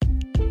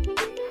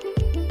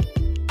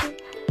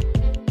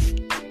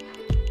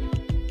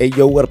Hey,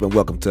 yo, what up, and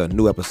welcome to a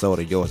new episode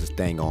of Yours This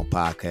Thing On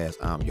podcast.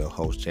 I'm your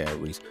host, Chad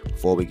Reese.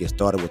 Before we get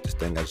started with this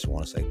thing, I just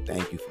want to say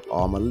thank you for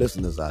all my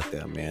listeners out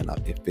there, man.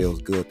 It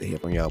feels good to hear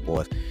from y'all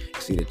boys,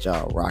 see that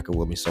y'all rocking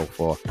with me so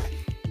far.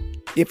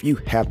 If you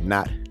have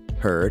not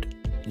heard,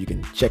 you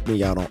can check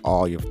me out on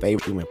all your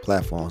favorite streaming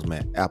platforms,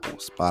 man. Apple,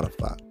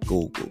 Spotify,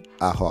 Google,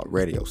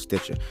 iHeartRadio,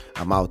 Stitcher.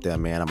 I'm out there,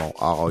 man. I'm on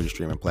all your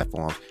streaming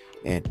platforms.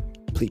 And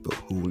people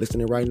who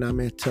listening right now,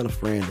 man, tell a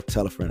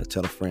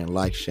friend,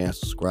 like, share, and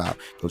subscribe.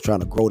 We're trying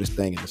to grow this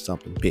thing into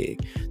something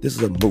big. This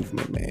is a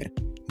movement, man.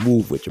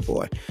 Move with your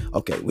boy.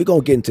 Okay, we're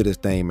going to get into this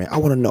thing, man. I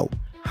want to know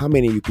how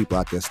many of you people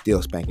out there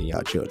still spanking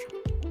y'all children.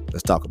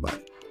 Let's talk about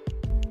it.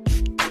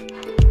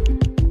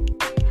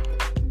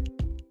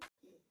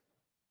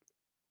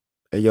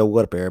 Hey, yo,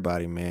 what up,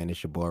 everybody, man?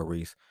 It's your boy,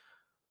 Reese.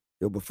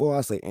 Yo, before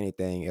I say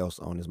anything else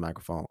on this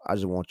microphone, I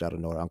just want y'all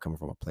to know that I'm coming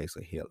from a place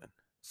of healing.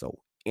 So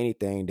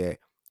anything that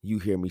you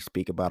hear me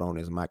speak about on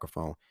this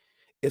microphone,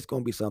 it's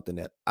going to be something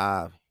that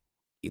I've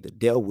either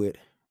dealt with,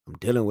 I'm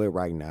dealing with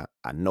right now.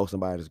 I know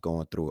somebody that's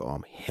going through it, or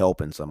I'm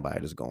helping somebody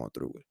that's going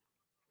through it.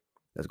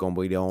 That's going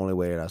to be the only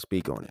way that I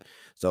speak on it.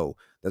 So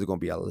there's going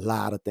to be a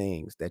lot of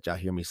things that y'all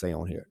hear me say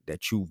on here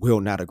that you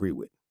will not agree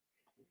with.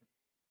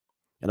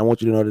 And I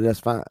want you to know that that's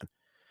fine,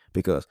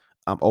 because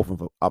I'm open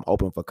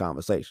for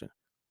conversation,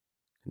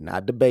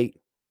 not debate,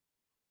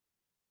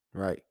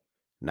 right?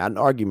 Not an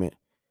argument,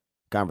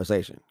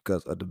 conversation.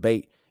 Because a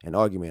debate and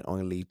argument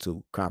only lead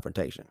to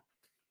confrontation.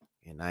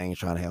 And I ain't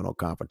trying to have no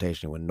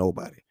confrontation with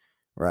nobody,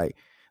 right?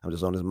 I'm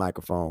just on this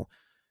microphone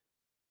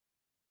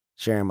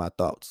sharing my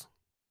thoughts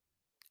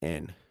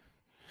and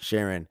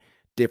sharing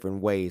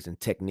different ways and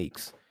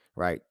techniques,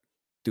 right?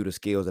 Through the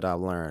skills that I've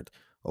learned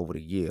over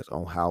the years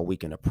on how we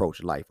can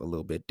approach life a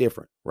little bit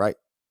different, right?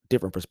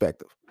 Different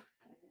perspective.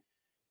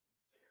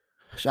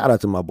 Shout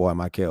out to my boy,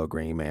 Michael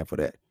Green, man, for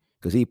that.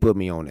 Because he put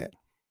me on that.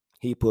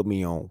 He put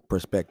me on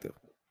perspective.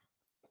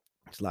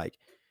 It's like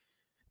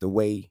the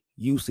way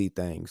you see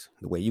things,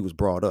 the way you was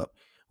brought up,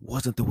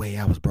 wasn't the way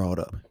I was brought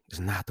up. It's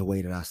not the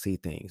way that I see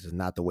things. It's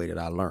not the way that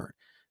I learned.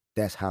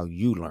 That's how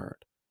you learned,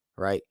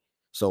 right?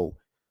 So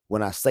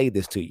when I say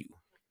this to you,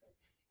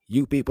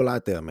 you people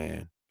out there,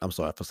 man, I'm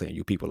sorry for saying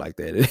you people like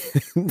that.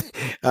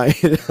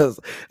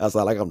 I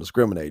sound like I'm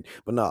discriminating,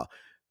 but no,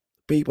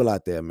 people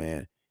out there,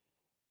 man.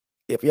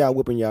 If y'all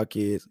whipping y'all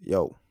kids,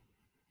 yo,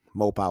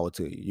 more power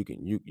to you.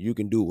 You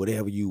can do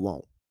whatever you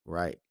want,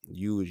 right?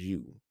 You is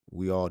you.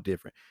 We all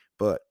different,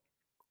 but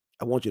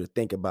I want you to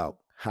think about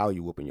how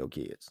you whooping your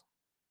kids,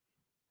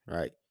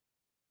 right?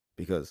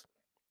 Because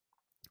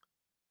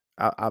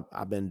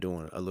I've been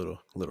doing a little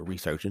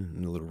researching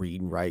and a little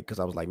reading, right? Because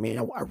I was like, man,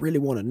 I really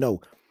want to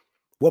know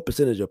what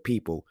percentage of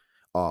people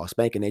are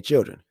spanking their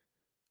children,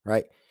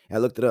 right? And I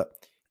looked it up,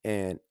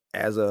 and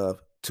as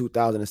of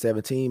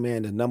 2017,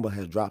 man, the number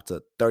has dropped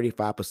to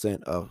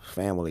 35% of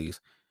families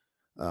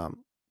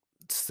um,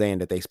 saying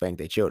that they spank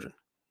their children.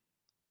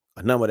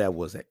 A number that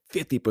was at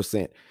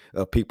 50%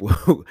 of people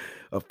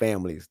of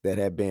families that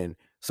have been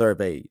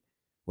surveyed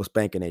was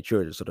spanking their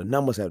children. So the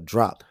numbers have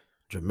dropped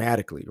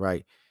dramatically,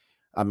 right?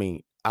 I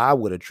mean, I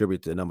would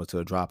attribute the number to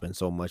a dropping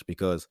so much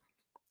because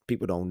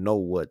people don't know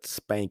what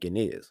spanking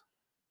is,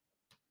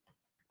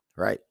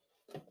 right?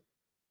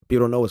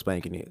 People don't know what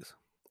spanking is.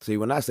 See,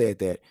 when I said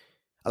that,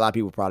 a lot of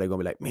people probably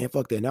gonna be like, "Man,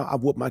 fuck that! Now I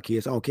whoop my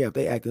kids. I don't care if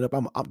they acting up.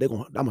 I'm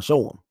gonna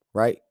show them,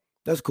 right?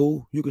 That's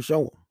cool. You can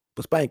show them,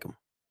 but spank them,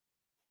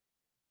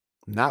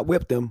 not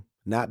whip them,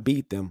 not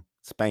beat them,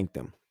 spank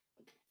them."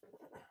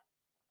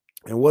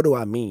 And what do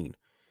I mean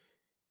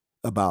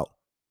about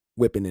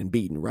whipping and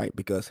beating, right?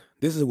 Because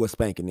this is what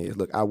spanking is.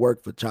 Look, I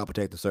worked for Child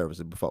Protective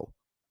Services before,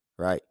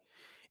 right?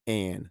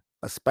 And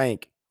a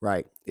spank,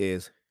 right,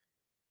 is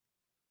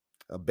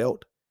a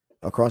belt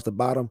across the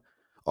bottom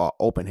or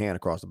open hand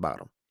across the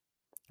bottom,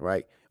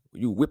 right?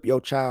 You whip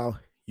your child,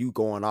 you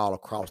going all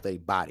across their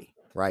body,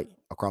 right?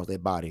 Across their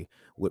body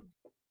with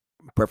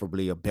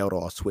preferably a belt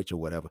or a switch or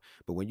whatever.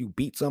 But when you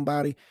beat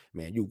somebody,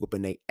 man, you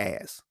whipping their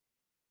ass.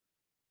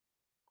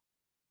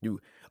 You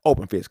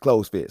open fist,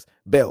 closed fist,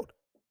 belt,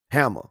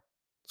 hammer,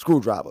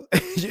 screwdriver,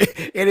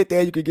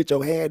 anything you can get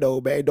your hand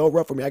on, man. Don't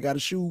run from me. I got a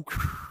shoe.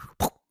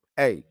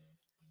 Hey,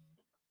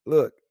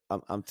 look,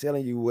 I'm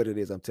telling you what it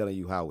is. I'm telling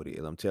you how it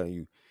is. I'm telling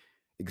you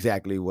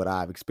exactly what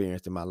I've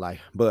experienced in my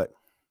life. But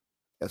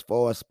as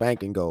far as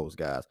spanking goes,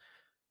 guys,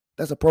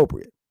 that's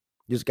appropriate.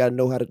 You just got to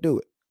know how to do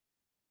it,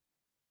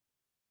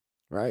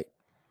 right?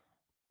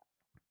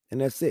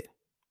 And that's it.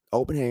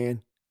 Open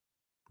hand,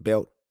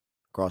 belt,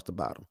 across the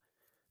bottom.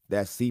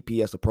 That's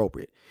CPS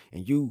appropriate.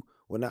 And you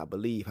will not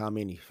believe how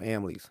many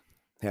families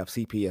have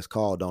CPS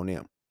called on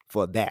them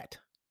for that,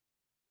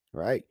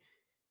 right?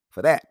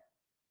 For that,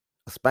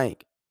 a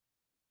spank.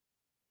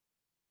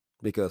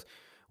 Because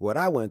what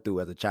I went through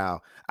as a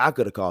child, I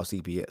could have called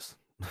CPS.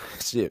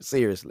 Shit,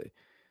 seriously.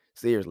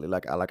 Seriously,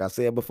 like I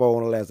said before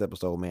on the last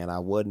episode, man, I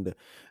wasn't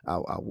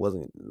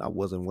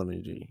one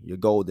of your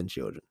golden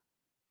children.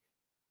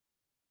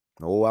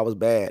 Oh, I was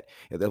bad.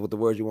 If that's what the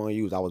word you want to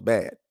use, I was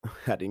bad.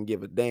 I didn't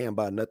give a damn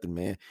about nothing,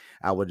 man.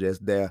 I was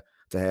just there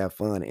to have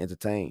fun and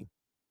entertain.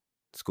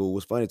 School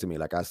was funny to me,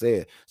 like I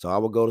said. So I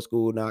would go to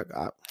school and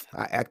I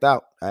act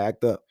out, I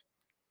act up,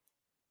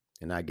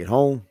 and I get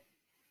home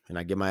and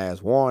I get my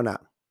ass worn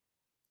out.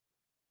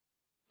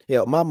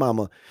 Hell, my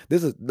mama,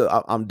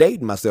 I'm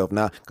dating myself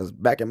now because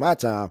back in my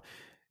time,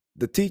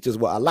 the teachers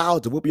were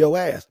allowed to whoop your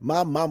ass.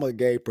 My mama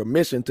gave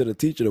permission to the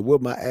teacher to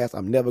whoop my ass.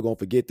 I'm never gonna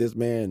forget this,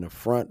 man, in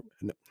front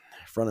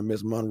of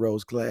Miss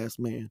Monroe's class,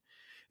 man,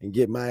 and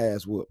get my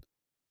ass whooped.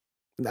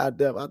 I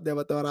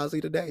never thought I'd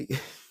see the day.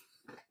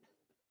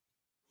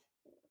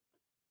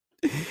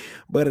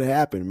 But it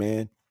happened,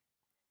 man.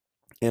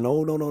 And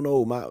oh no, no,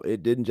 no, my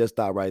it didn't just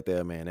stop right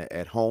there, man.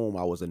 At home,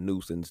 I was a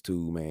nuisance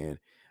too, man.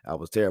 I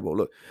was terrible.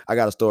 Look, I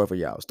got a story for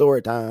y'all.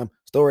 Story time.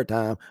 Story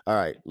time. All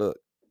right, look,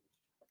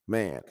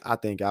 man. I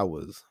think I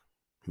was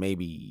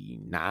maybe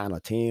 9 or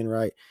 10,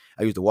 right?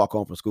 I used to walk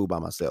home from school by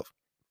myself.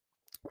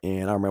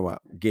 And I remember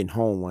getting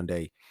home one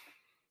day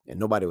and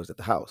nobody was at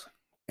the house.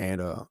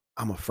 And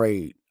I'm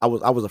afraid. I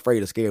was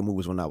afraid of scary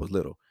movies when I was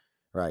little,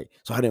 right?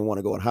 So I didn't want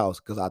to go in the house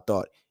because I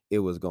thought it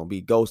was gonna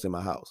be ghosts in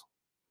my house,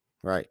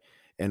 right?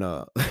 And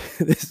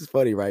this is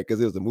funny, right? Because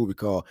it was a movie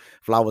called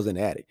Flowers in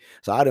the Attic.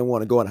 So I didn't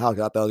want to go in the house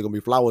 'cause I thought it was gonna be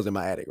flowers in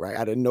my attic, right?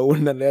 I didn't know what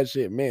none of that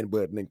shit meant.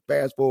 But then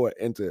fast forward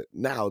into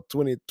now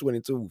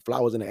 2022,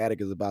 Flowers in the Attic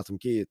is about some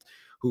kids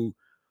who,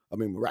 I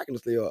mean,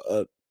 miraculously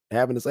are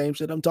having the same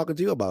shit I'm talking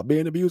to you about,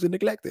 being abused and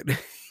neglected.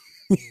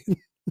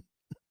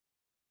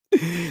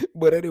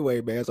 But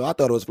anyway, man, so I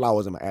thought it was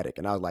flowers in my attic,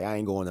 and I was like, I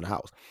ain't going in the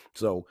house.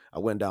 So I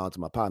went down to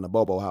my partner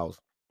Bobo house,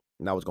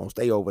 and I was gonna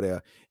stay over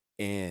there,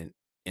 and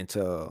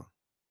until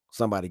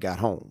somebody got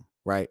home,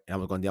 right? And I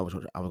was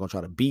gonna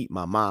try to beat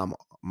my mama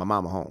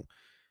home.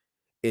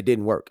 It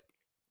didn't work.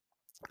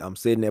 I'm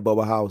sitting at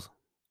Bobo house,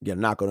 get a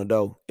knock on the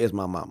door. It's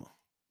my mama.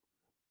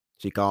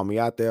 She called me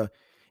out there,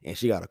 and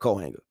she got a coat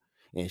hanger,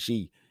 and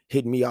she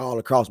hit me all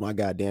across my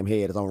goddamn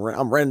head as I'm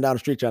running down the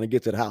street trying to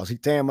get to the house. He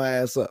tearing my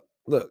ass up.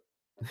 Look,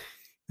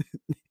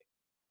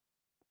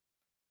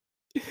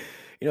 you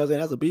know what I'm saying?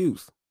 That's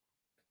abuse.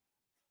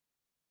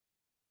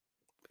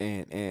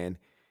 And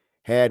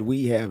had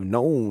we have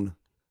known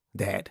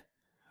that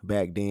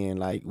back then,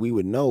 like we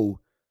would know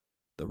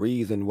the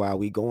reason why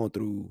we going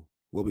through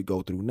what we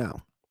go through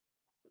now.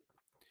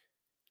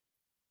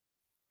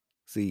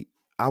 See,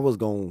 I was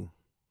gonna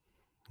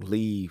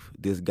leave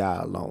this guy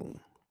alone,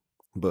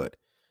 but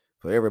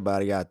for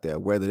everybody out there,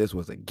 whether this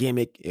was a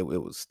gimmick, it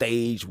was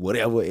staged,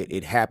 whatever,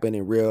 it happened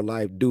in real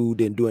life. Dude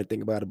didn't do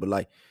anything about it, but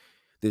like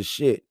this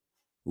shit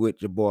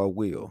with your boy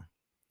Will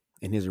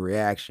and his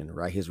reaction,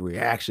 right? His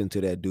reaction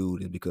to that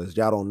dude is because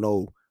y'all don't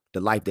know the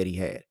life that he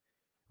had,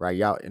 right?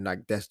 Y'all, and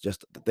like that's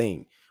just the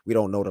thing. We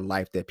don't know the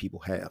life that people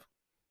have,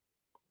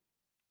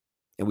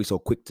 and we so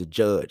quick to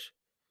judge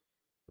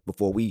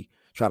before we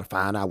try to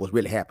find out what's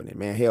really happening.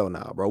 Man, hell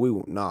no,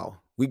 bro. No,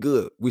 we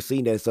good. We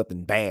seen that it's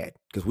something bad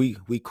because we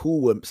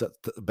cool when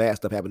bad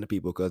stuff happen to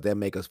people because that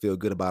make us feel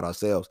good about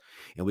ourselves,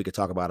 and we can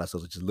talk about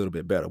ourselves just a little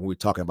bit better when we're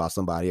talking about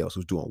somebody else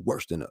who's doing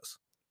worse than us.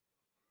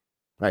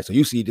 Right? So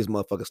you see this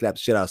motherfucker slap the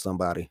shit out of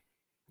somebody,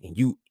 and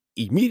you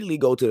immediately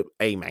go to,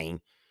 hey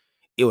man,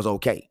 it was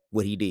okay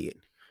what he did.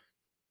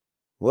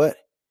 What?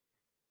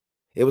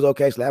 It was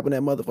okay slapping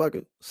that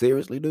motherfucker?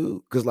 Seriously,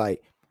 dude? Because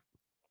like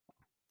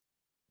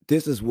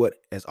this is what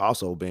has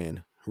also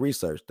been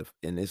researched,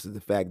 and this is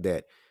the fact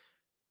that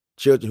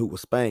children who were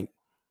spanked,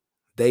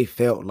 they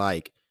felt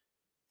like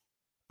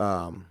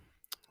um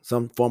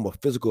some form of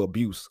physical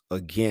abuse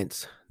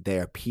against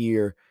their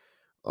peer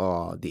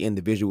or the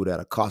individual that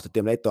accosted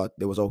them. They thought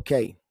it was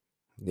okay.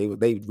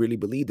 They really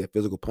believed that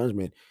physical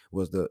punishment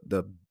was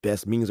the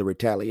best means of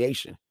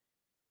retaliation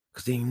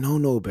because they didn't know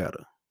no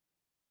better,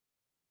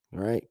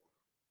 right?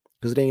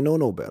 Because they didn't know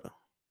no better.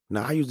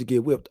 Now I used to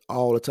get whipped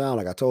all the time.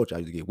 Like I told you,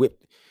 I used to get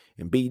whipped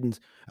and beatings.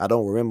 I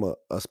don't remember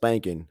a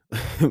spanking.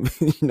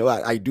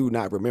 I do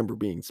not remember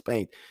being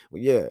spanked.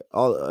 But yeah,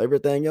 all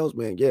everything else,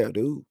 man. Yeah,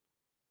 dude.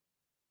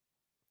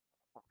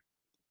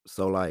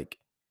 So like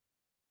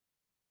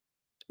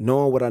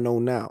knowing what I know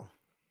now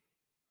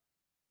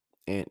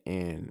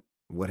and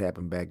what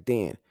happened back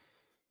then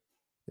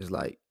is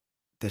like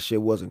that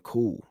shit wasn't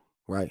cool,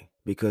 right?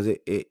 Because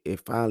it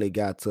finally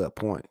got to a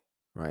point,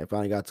 right? It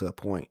finally got to a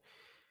point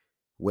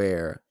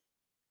where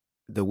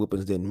the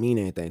whippings didn't mean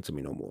anything to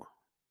me no more.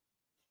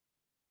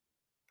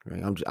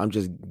 Right? I'm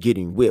just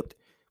getting whipped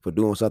for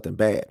doing something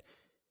bad.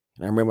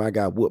 And I remember I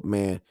got whooped,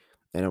 man.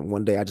 And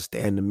one day I just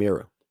stared in the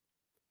mirror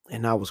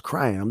and I was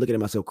crying. I'm looking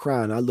at myself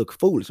crying. I look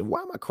foolish. And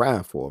why am I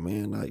crying for,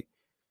 man? Like,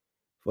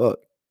 fuck.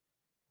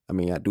 I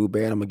mean, I do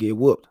bad, I'm gonna get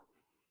whooped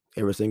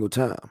every single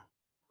time.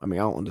 I mean,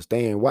 I don't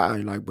understand why.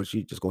 And like, but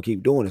she just gonna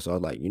keep doing it. So I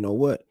was like, you know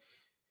what?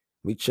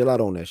 We chill out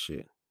on that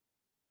shit.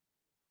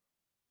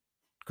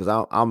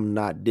 Cause I'm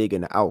not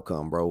digging the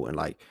outcome, bro. And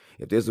like,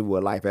 if this is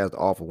what life has to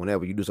offer,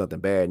 whenever you do something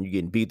bad and you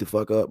getting beat the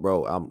fuck up,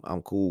 bro,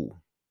 I'm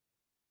cool.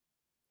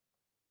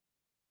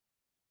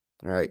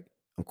 All right.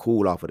 I'm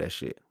cool off of that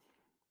shit.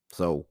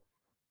 So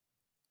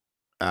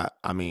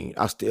I mean,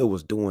 I still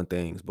was doing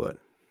things, but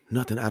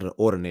nothing out of the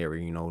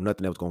ordinary,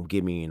 nothing that was gonna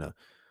get me in a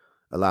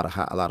lot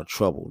of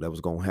trouble that was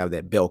gonna have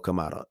that belt come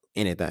out of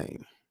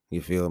anything.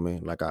 You feel me?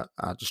 Like I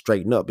just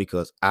straighten up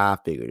because I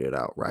figured it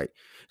out, right?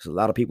 There's a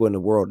lot of people in the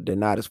world, they're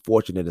not as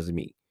fortunate as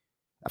me.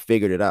 I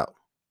figured it out.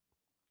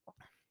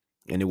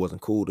 And it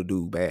wasn't cool to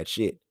do bad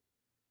shit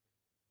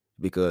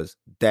because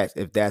that's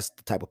if that's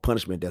the type of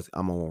punishment that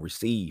I'm gonna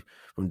receive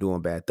from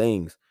doing bad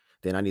things,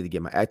 then I need to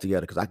get my act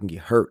together because I can get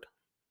hurt.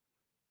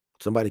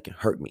 Somebody can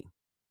hurt me.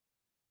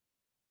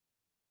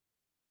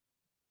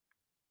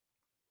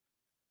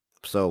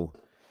 So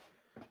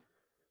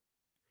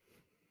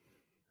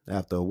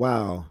after a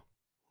while,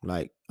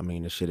 like, I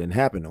mean, this shit didn't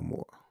happen no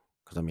more.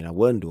 Cause I mean, I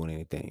wasn't doing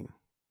anything.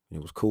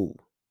 It was cool,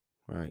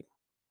 right?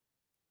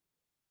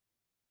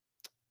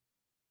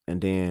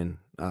 And then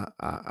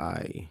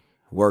I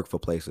worked for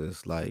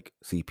places like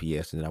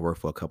CPS, and then I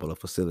worked for a couple of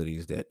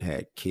facilities that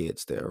had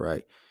kids there,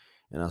 right?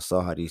 And I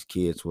saw how these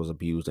kids was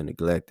abused and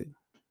neglected.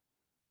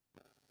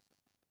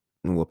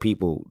 And what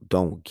people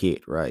don't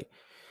get, right?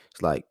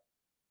 It's like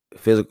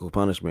physical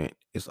punishment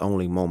is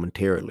only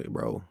momentarily,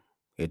 bro.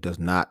 It does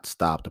not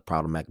stop the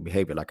problematic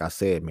behavior. Like I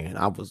said, man,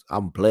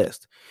 I'm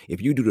blessed.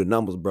 If you do the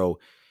numbers, bro,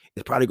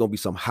 it's probably gonna be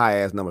some high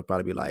ass number,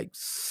 probably be like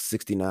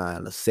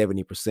 69 or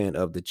 70%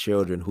 of the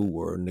children who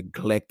were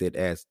neglected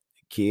as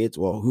kids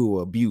or who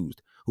were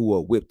abused, who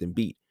were whipped and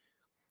beat,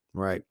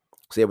 right?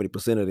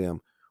 70% of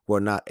them were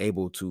not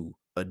able to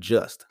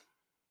adjust.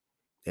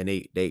 And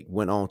they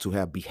went on to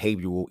have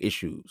behavioral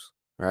issues,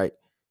 right?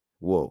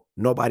 Well,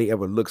 nobody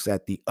ever looks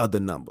at the other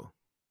number,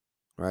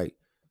 right?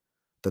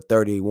 The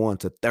 31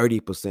 to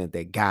 30%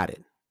 that got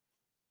it.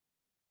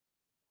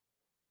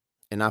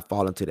 And I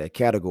fall into that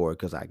category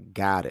because I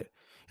got it.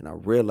 And I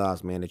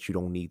realized, man, that you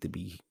don't need to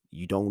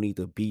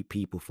beat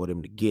people for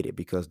them to get it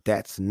because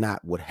that's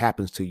not what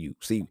happens to you.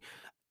 See,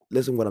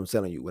 listen what I'm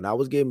telling you. When I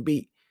was getting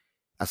beat,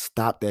 I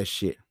stopped that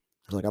shit.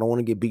 I was like, I don't want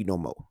to get beat no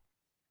more.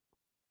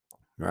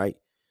 Right.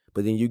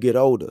 But then you get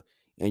older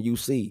and you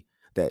see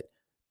that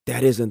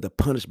that isn't the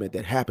punishment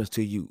that happens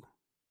to you.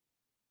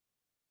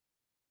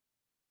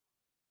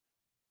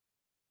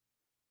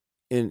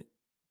 And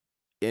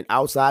and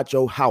outside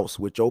your house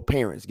with your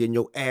parents, getting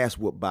your ass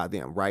whooped by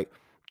them, right?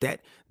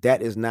 That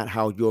that is not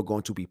how you're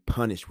going to be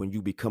punished when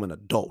you become an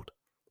adult.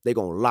 They're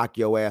gonna lock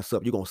your ass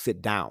up. You're gonna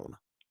sit down.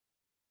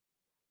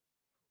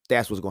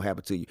 That's what's gonna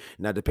happen to you.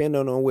 Now,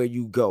 depending on where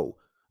you go,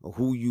 or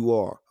who you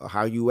are, or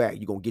how you act,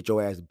 you're gonna get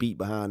your ass beat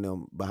behind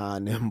them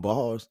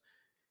bars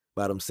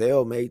by them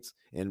cellmates.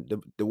 And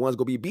the ones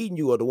gonna be beating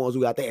you are the ones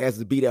who got their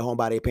asses beat at home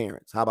by their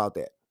parents. How about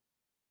that?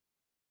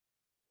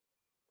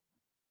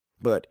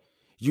 But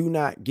you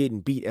not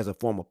getting beat as a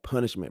form of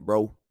punishment,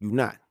 bro. You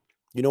not.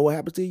 You know what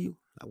happens to you?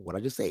 Like what I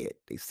just said.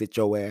 They sit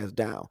your ass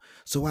down.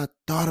 So I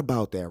thought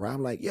about that, right?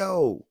 I'm like,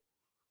 yo,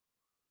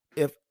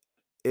 if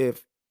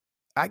if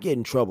I get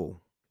in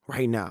trouble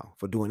right now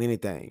for doing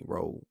anything,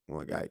 bro,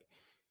 like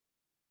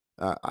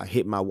I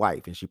hit my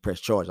wife and she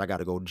pressed charge, I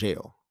gotta go to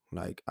jail.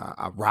 Like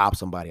I robbed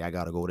somebody, I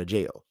gotta go to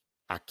jail.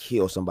 I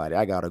kill somebody,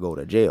 I gotta go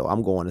to jail.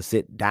 I'm going to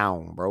sit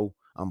down, bro.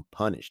 I'm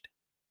punished.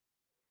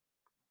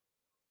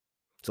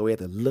 So we have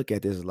to look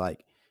at this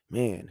like,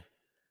 man,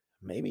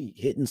 maybe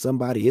hitting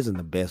somebody isn't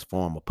the best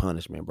form of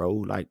punishment, bro.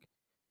 Like,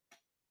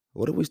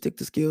 what if we stick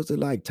to skills to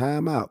like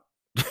time out?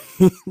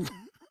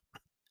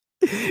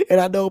 And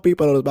I know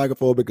people on this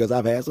microphone because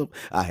I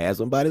had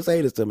somebody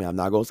say this to me. I'm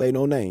not gonna say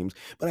no names,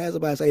 but I had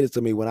somebody say this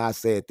to me when I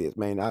said this,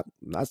 man.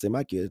 I sent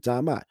my kids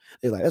time out.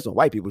 They're like, that's some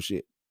white people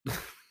shit.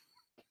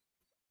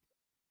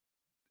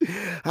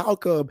 How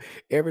come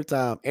every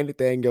time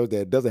anything else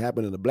that doesn't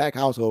happen in a black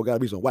household gotta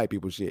be some white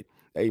people shit?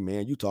 Hey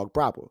man, you talk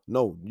proper.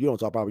 No, you don't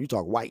talk proper, you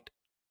talk white.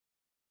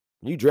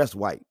 You dress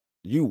white.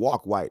 You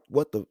walk white.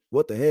 What the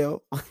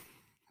hell?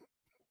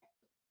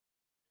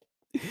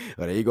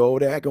 Oh, there you go over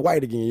there acting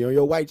white again. You on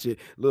your white shit.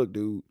 Look,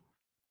 dude.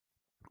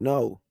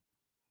 No.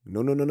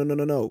 No, no, no, no, no,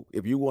 no, no.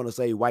 If you want to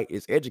say white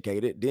is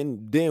educated,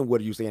 then what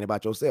are you saying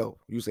about yourself?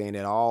 You saying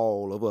that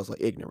all of us are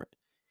ignorant.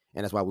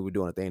 And that's why we were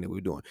doing the thing that we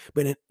were doing.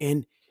 But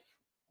in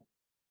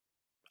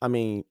I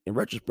mean, in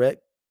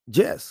retrospect,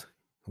 yes,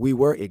 we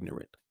were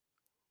ignorant.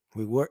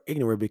 We were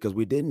ignorant because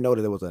we didn't know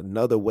that there was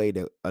another way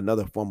to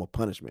another form of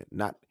punishment,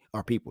 not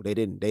our people. They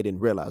didn't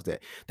realize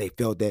that. They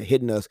felt that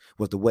hitting us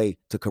was the way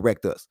to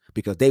correct us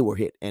because they were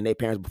hit and their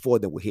parents before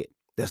them were hit.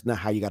 That's not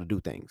how you got to do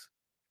things.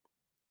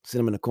 Sit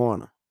them in the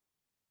corner,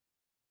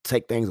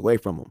 take things away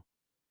from them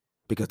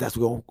because that's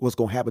what's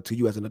going to happen to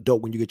you as an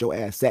adult when you get your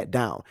ass sat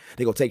down.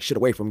 They're going to take shit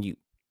away from you.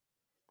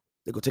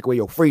 They're going to take away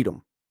your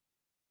freedom.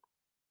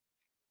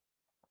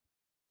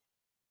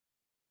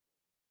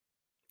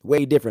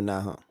 Way different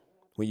now, huh?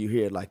 When you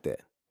hear it like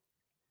that.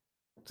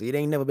 See, it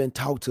ain't never been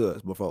taught to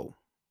us before.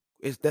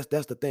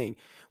 That's the thing.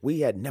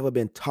 We had never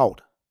been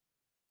taught.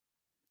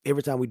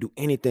 Every time we do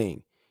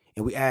anything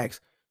and we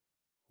ask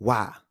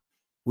why,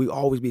 we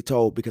always be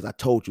told because I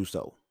told you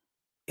so.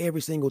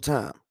 Every single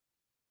time.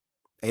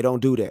 Hey,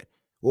 don't do that.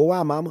 Well,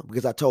 why, mama?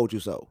 Because I told you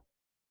so.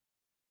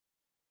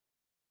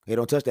 Hey,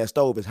 don't touch that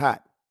stove. It's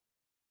hot.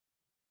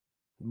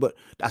 But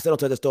I said, don't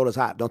touch that stove, it's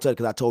hot. Don't touch it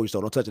because I told you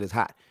so. Don't touch it, it's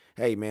hot.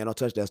 Hey man, don't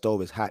touch that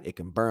stove, it's hot. It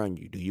can burn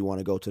you. Do you want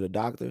to go to the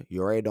doctor?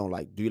 You already don't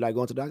like. Do you like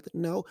going to the doctor?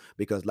 No,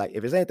 because like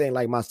if it's anything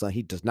like my son,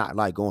 he does not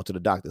like going to the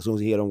doctor. As soon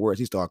as he hear them words,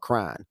 he start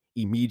crying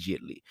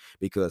immediately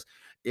because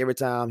every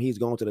time he's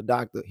going to the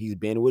doctor, he's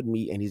been with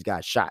me and he's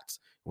got shots.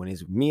 When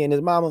it's me and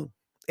his mama,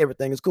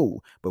 everything is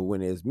cool. But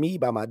when it's me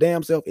by my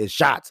damn self, it's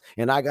shots.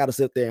 And I gotta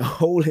sit there and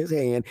hold his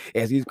hand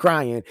as he's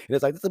crying. And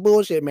it's like, this is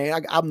bullshit,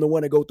 man. I'm the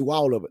one to go through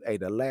all of it. Hey,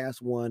 the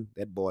last one,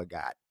 that boy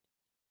got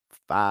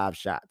 5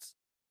 shots.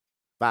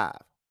 5.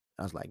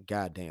 I was like,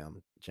 God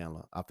damn,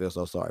 Chandler, I feel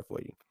so sorry for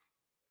you.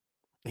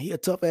 And he a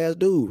tough ass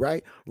dude,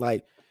 right?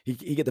 Like he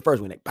get the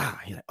first one, like, bah,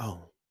 he's like,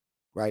 oh,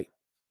 right.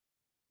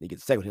 He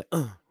gets the second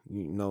one,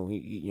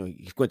 he's like,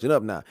 he's squinching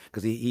up now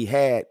because he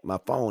had my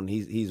phone.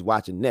 He's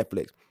watching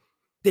Netflix.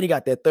 Then he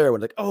got that third one,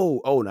 like,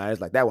 oh, now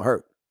it's like that one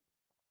hurt.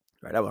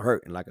 Right, that would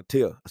hurt, and like a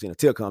tear. I seen a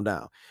tear come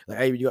down. Like,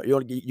 hey,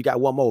 you got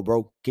one more,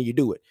 bro. Can you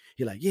do it?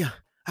 He like, yeah,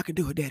 I can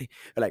do it, daddy.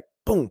 And like,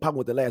 boom, pop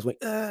with the last one.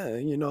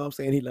 You know what I'm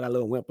saying? He let a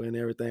little whimper and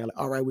everything. I'm like,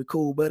 all right, we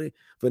cool, buddy.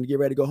 Finna get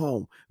ready to go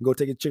home. Go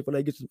take a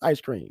Chick-fil-A, get some ice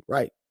cream.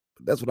 Right.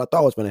 That's what I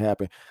thought was gonna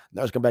happen.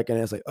 Nurse come back in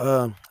and say,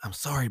 I'm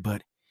sorry,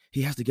 but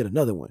he has to get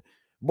another one.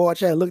 Boy,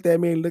 Chad looked at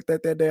me and looked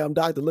at that damn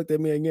doctor, looked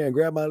at me again,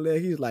 grabbed my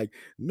leg. He's like,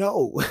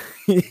 no,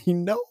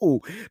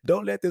 no,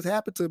 don't let this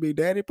happen to me,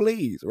 daddy,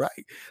 please.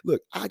 Right.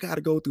 Look, I gotta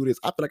go through this.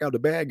 I feel like I'm the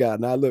bad guy.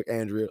 Now look,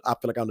 Andrea, I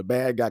feel like I'm the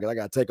bad guy because I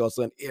gotta take our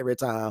son every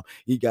time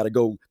he gotta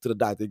go to the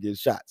doctor to get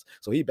shots.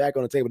 So he back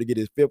on the table to get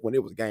his fifth one.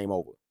 It was game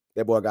over.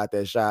 That boy got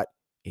that shot.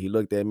 He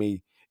looked at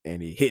me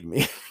and he hit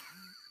me.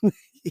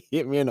 He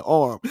hit me in the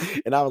arm.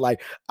 And I was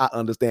like, I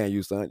understand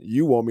you, son.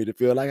 You want me to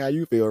feel like how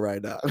you feel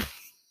right now.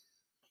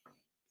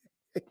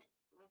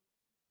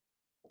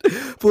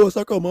 Full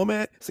circle, my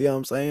man. See what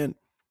I'm saying?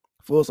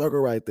 Full circle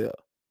right there.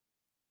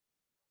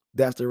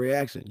 That's the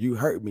reaction. You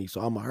hurt me,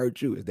 so I'm gonna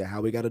hurt you. Is that how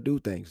we gotta do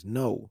things?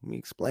 No. Let me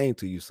explain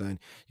to you, son.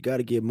 You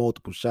gotta get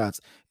multiple shots,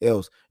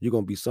 else you're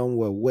gonna be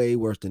somewhere way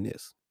worse than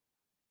this.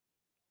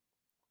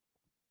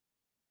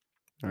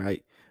 All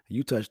right.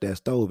 You touch that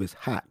stove, it's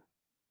hot.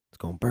 It's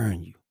gonna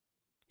burn you.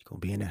 You're gonna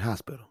be in that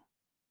hospital.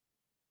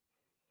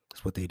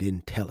 That's what they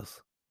didn't tell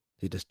us.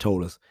 They just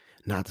told us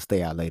not to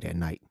stay out late at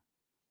night.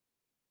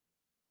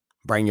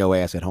 Bring your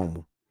ass at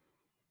home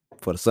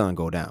before the sun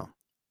go down.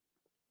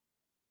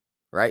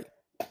 Right?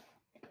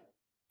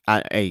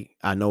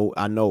 I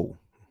know.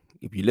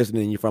 If you're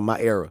listening and you're from my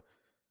era,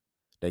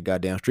 that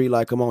goddamn street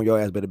light come on, your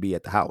ass better be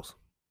at the house.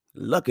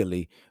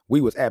 Luckily, we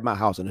was at my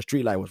house and the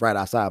street light was right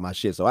outside my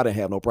shit, so I didn't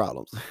have no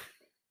problems.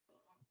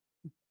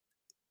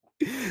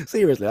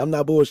 Seriously, I'm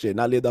not bullshitting.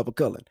 I lived off of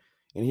Cullen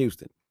in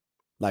Houston.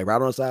 Like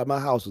right on the side of my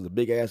house was a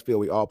big ass field.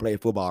 We all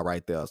played football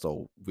right there.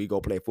 So we go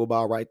play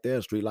football right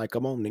there. Street light,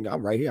 come on, nigga.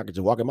 I'm right here. I can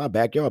just walk in my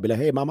backyard, be like,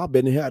 hey, mom, I've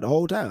been here the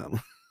whole time.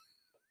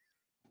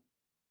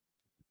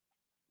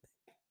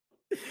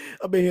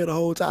 I've been here the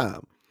whole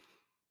time.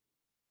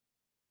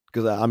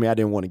 Because I mean, I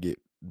didn't want to get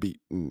beat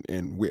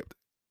and whipped.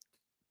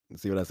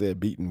 See what I said?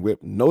 Beat and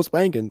whipped. No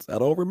spankings. I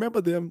don't remember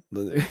them.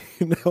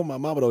 My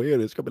mama don't hear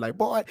this. She'll be like,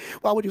 boy,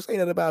 why would you say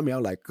that about me?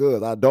 I'm like,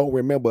 cuz I don't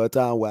remember a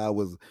time where I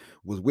was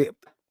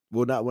whipped.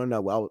 I don't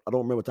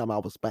remember a time I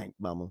was spanked,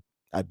 mama.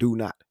 I do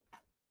not.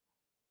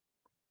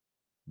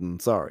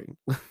 Sorry.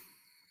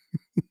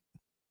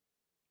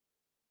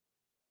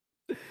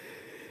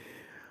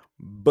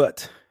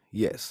 But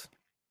yes,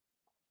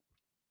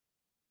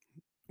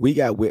 we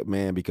got whipped,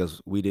 man,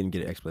 because we didn't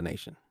get an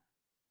explanation.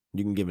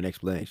 You can give an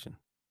explanation,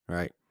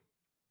 right?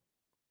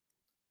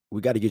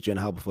 We got to get you in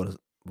the house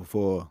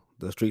before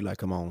the street light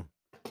come on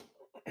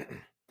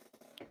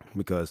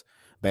because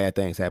bad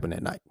things happen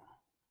at night.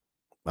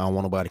 I don't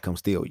want nobody to come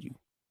steal you.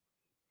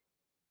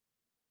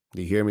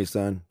 Do you hear me,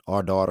 son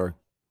or daughter?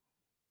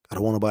 I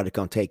don't want nobody to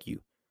come take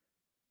you.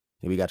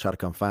 And we got to try to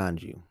come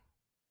find you.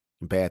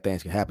 And bad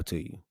things can happen to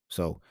you.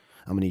 So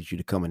I'm gonna need you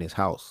to come in this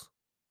house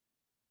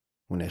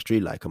when that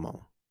street light come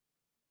on.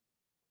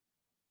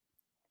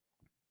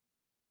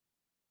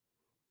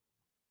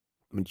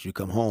 I need you to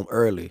come home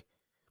early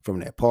from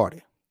that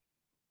party.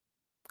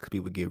 Because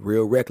people get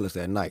real reckless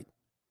at night,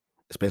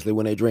 especially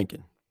when they're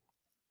drinking.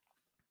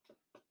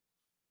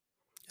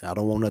 And I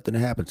don't want nothing to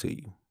happen to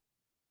you.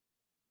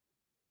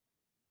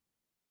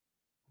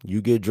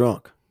 You get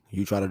drunk,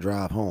 you try to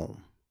drive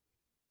home.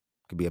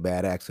 Could be a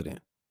bad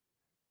accident.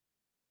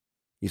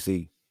 You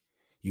see,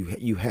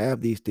 you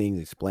have these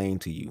things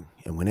explained to you,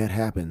 and when that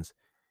happens,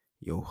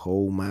 your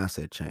whole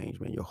mindset change,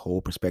 man. Your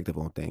whole perspective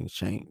on things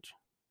change.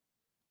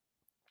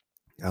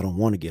 I don't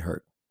want to get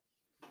hurt.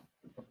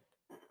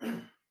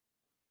 I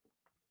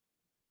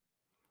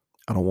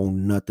don't want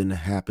nothing to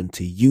happen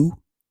to you.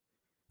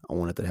 I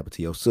want it to happen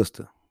to your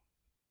sister.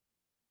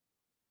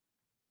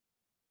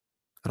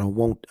 I don't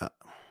want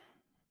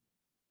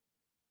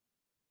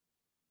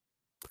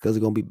because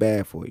it's gonna be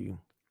bad for you.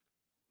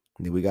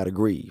 And then we gotta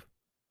grieve.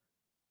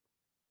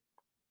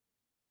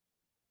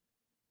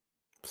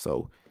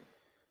 So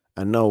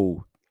I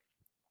know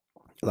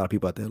a lot of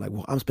people out there like,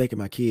 well, I'm spanking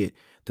my kid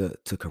to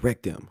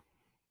correct them.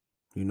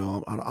 I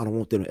don't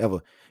want them to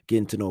ever get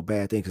into no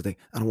bad things because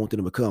I don't want them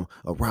to become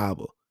a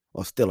robber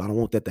or stealer. I don't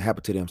want that to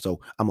happen to them. So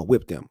I'm gonna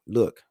whip them.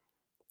 Look,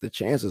 the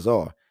chances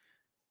are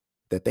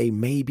that they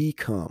may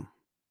become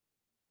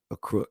a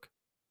crook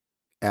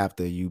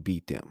after you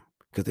beat them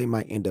because they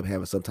might end up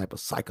having some type of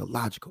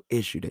psychological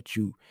issue that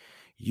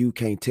you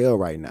can't tell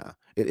right now.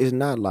 It's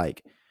not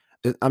like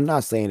I'm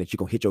not saying that you're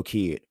gonna hit your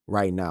kid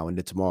right now and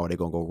then tomorrow they're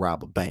gonna go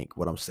rob a bank.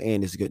 What I'm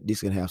saying is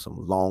this can have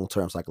some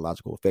long-term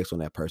psychological effects on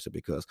that person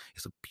because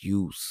it's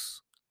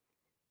abuse.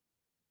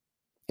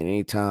 And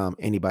anytime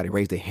anybody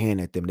raise their hand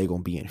at them, they're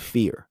gonna be in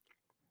fear,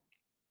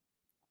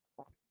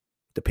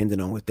 depending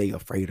on if they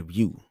afraid of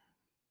you.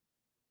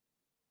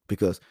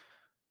 Because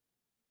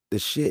the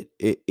shit,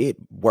 it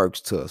works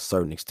to a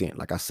certain extent.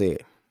 Like I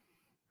said,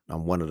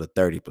 I'm one of the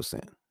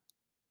 30%.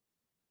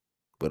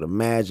 But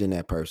imagine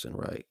that person,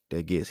 right,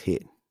 that gets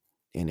hit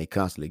and they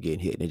constantly getting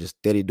hit and they just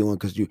steady doing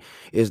because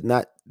it's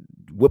not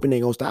whipping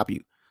ain't gonna stop you.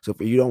 So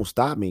if you don't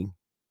stop me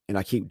and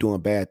I keep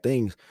doing bad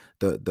things,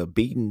 the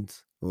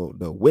beatings or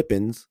the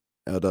whippings,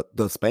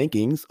 the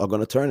spankings are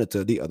gonna turn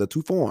into the other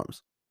two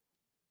forms.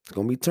 It's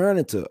gonna be turned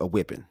into a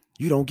whipping.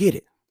 You don't get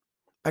it.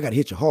 I gotta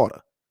hit you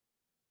harder.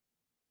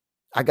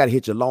 I gotta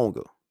hit you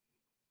longer.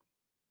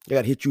 I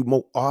gotta hit you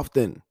more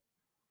often.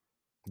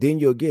 Then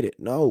you'll get it.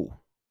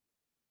 No,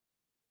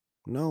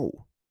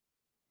 no.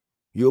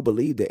 You'll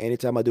believe that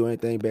anytime I do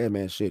anything bad,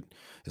 man, shit,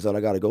 it's all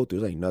I gotta go through.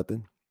 This ain't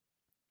nothing.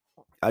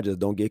 I just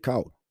don't get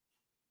caught.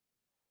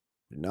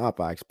 Now, if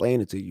I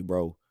explain it to you,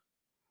 bro,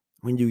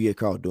 when you get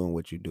caught doing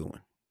what you're doing,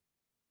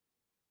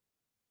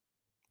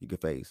 you can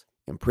face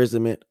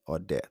imprisonment or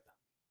death.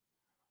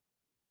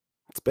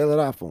 Spell it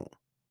out for him.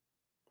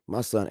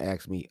 My son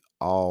asks me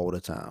all the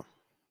time.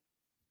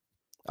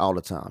 All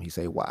the time. He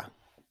say, why?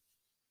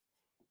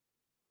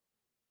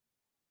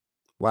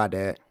 Why,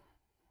 dad?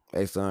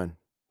 Hey, son,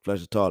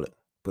 flush the toilet.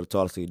 Put the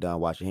toilet seat down,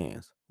 wash your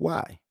hands.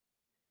 Why?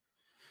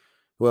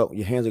 Well,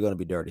 your hands are gonna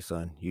be dirty,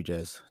 son. You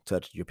just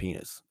touched your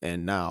penis.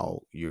 And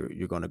now you're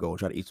gonna go and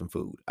try to eat some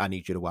food. I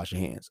need you to wash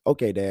your hands.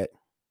 Okay, dad.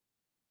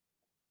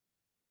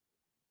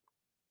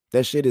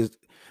 That shit is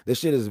that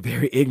shit is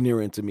very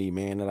ignorant to me,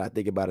 man, that I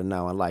think about it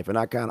now in life. And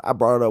I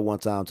brought it up one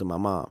time to my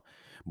mom,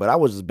 but I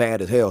was just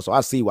bad as hell. So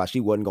I see why she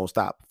wasn't gonna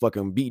stop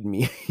fucking beating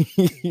me,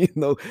 you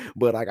know.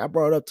 But like I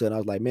brought it up to her and I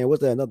was like, man, was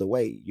there another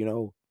way?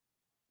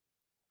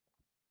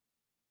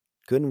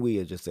 Couldn't we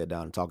have just sat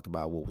down and talked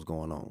about what was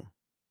going on?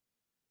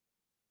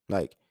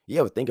 Like, you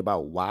ever think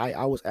about why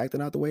I was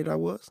acting out the way that I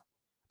was?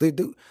 They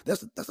do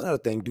that's another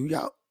thing.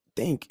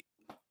 Think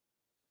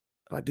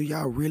do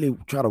y'all really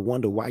try to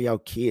wonder why y'all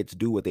kids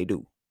do what they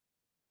do?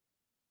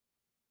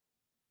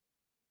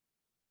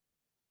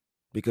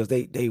 Because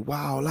they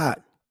wild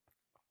out.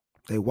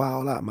 They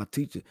wild out. My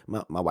teacher,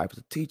 my wife is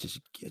a teacher.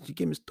 She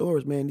give me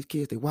stories, man. These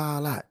kids, they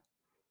wild out.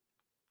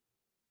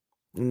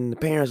 And the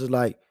parents is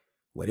like,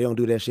 well, they don't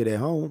do that shit at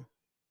home.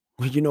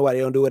 Well, you know why they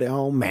don't do it at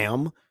home,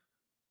 ma'am,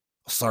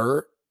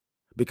 sir?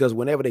 Because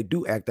whenever they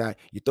do act out,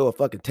 you throw a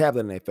fucking tablet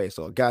in their face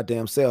or a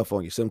goddamn cell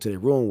phone. You send them to their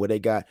room where they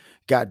got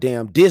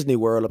goddamn Disney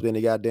World up in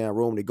the goddamn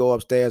room. They go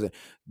upstairs and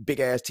big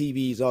ass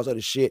TVs, all sort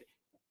of shit.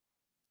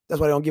 That's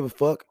why they don't give a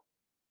fuck.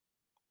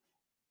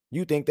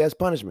 You think that's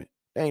punishment.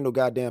 There ain't no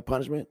goddamn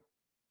punishment.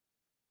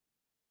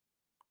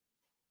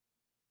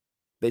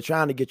 They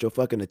trying to get your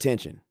fucking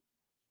attention.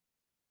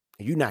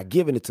 And you not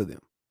giving it to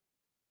them.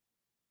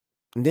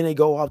 And then they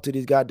go off to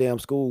these goddamn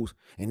schools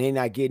and they're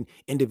not getting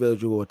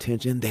individual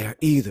attention there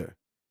either.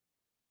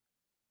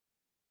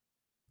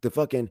 The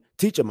fucking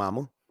teacher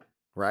mama,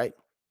 right?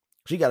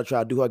 She got to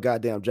try to do her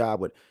goddamn job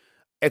with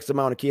X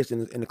amount of kids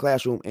in the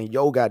classroom and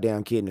your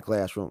goddamn kid in the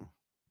classroom.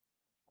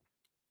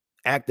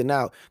 Acting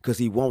out because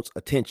he wants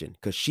attention,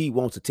 because she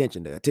wants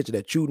attention, the attention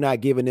that you not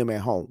giving them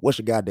at home. What's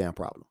your goddamn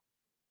problem?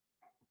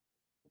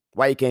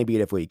 Why you can't be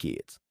there for your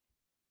kids?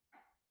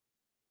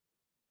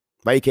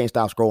 Why you can't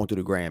stop scrolling through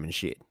the gram and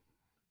shit?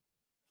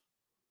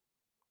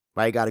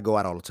 Why you got to go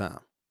out all the time?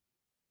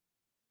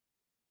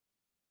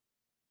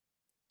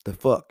 The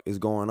fuck is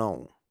going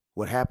on?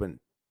 What happened?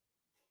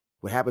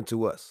 What happened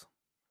to us?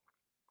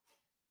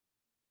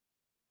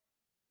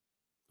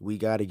 We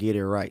got to get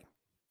it right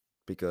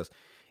because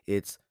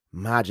it's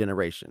my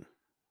generation,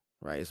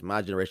 right? It's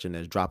my generation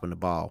that's dropping the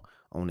ball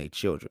on their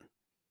children.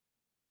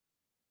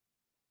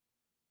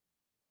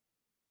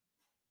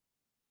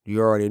 You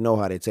already know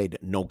how they say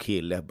that no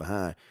kid left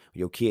behind.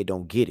 Your kid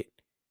don't get it,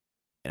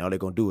 and all they're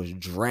gonna do is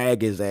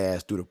drag his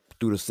ass through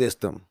the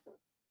system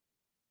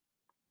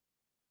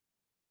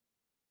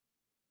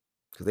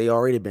because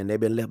they've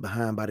been left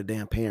behind by the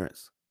damn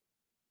parents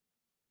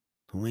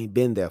who ain't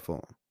been there for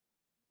them,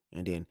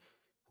 and then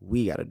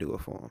we got to do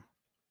it for them,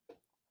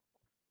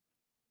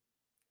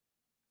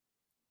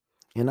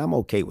 and I'm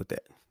okay with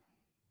that.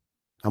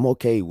 I'm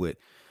okay with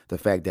the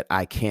fact that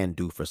I can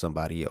do for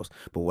somebody else.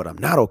 But what I'm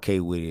not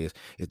okay with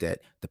is that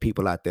the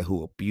people out there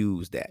who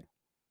abuse that.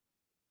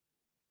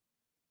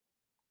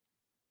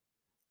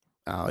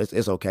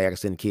 It's okay. I can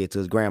send a kid to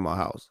his grandma's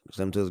house,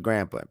 send him to his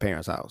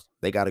grandparents' house.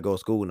 They got to go to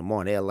school in the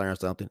morning. They'll learn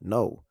something.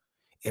 No,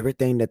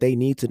 Everything that they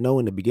need to know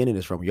in the beginning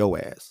is from your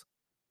ass.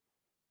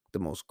 The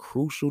most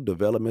crucial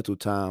developmental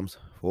times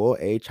for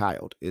a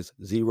child is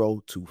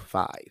 0 to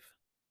 5.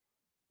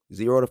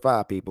 0 to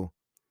 5, people.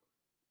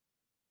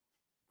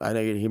 I know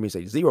you hear me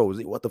say zero.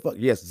 What the fuck?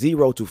 Yes,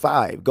 0 to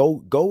 5.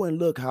 Go and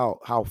look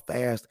how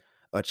fast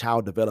a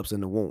child develops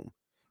in the womb.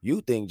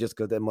 You think just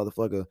because that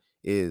motherfucker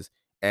is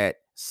at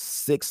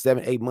 6,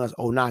 7, 8 months,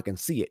 oh, now I can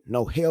see it.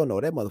 No, hell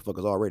no. That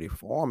motherfucker's already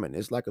forming.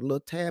 It's like a little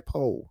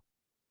tadpole.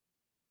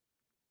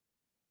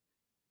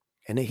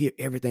 And they hear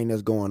everything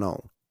that's going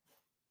on.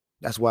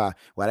 That's why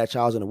while that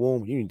child's in the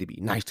womb, you need to be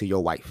nice to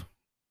your wife.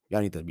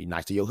 Y'all need to be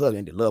nice to your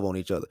husband, to love on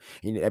each other.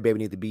 That baby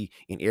needs to be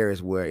in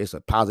areas where it's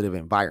a positive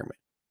environment.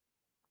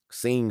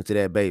 Sing to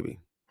that baby.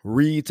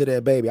 Read to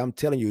that baby. I'm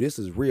telling you, this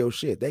is real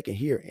shit. They can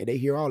hear and they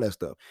hear all that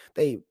stuff.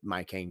 They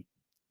might can't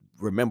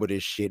remember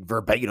this shit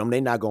verbatim.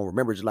 They're not gonna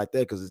remember it like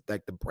that because it's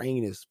like the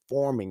brain is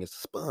forming, it's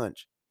a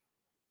sponge.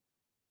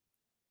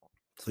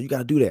 So you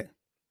gotta do that.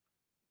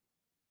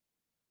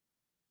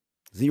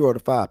 0 to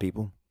 5,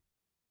 people.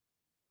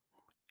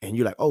 And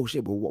you're like, oh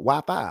shit, but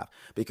why 5?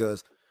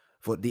 Because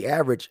for the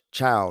average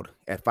child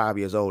at 5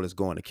 years old is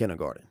going to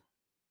kindergarten.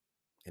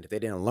 And if they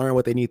didn't learn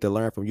what they need to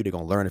learn from you, they're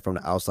gonna learn it from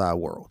the outside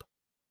world.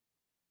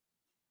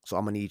 So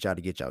I'm gonna need y'all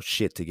to get y'all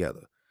shit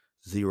together.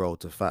 0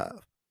 to 5.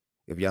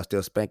 If y'all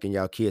still spanking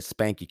y'all kids,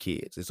 spank your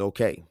kids. It's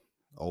okay.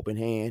 Open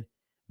hand,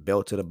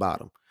 belt to the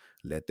bottom.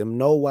 Let them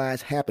know why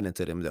it's happening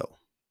to them though.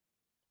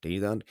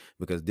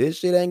 Because this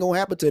shit ain't gonna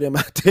happen to them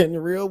out there in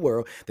the real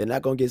world. They're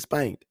not gonna get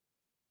spanked.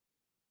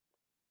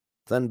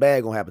 Something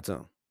bad gonna happen to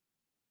them.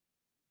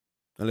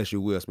 Unless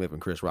you Will Smith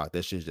and Chris Rock.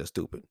 That shit's just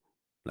stupid.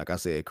 Like I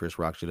said, Chris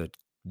Rock should have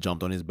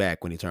jumped on his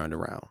back when he turned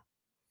around.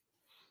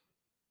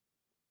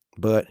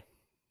 But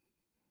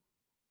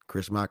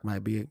Chris Rock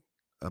might be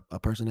a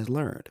person that's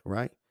learned,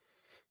 right?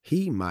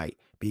 He might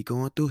be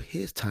going through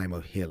his time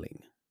of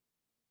healing.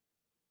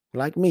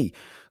 Like me,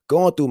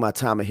 going through my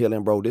time of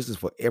healing, bro. This is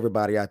for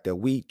everybody out there.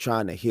 We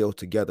trying to heal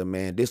together,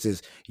 man. This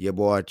is your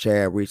boy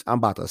Chad Reese. I'm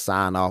about to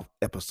sign off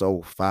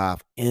episode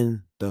 5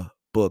 in the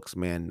books,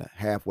 man. The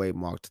halfway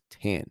mark to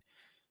 10.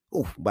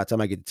 Ooh, by the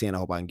time I get to 10, I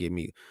hope I can get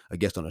me a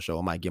guest on the show.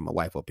 I might get my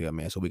wife up here,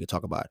 man, so we can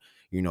talk about,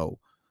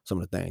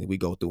 some of the things we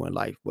go through in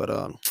life. But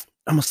I'm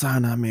gonna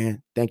sign out,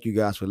 man. Thank you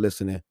guys for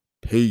listening.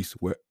 Peace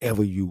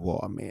wherever you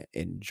are, man.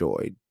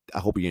 Enjoy. I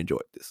hope you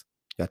enjoyed this.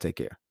 Y'all take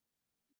care.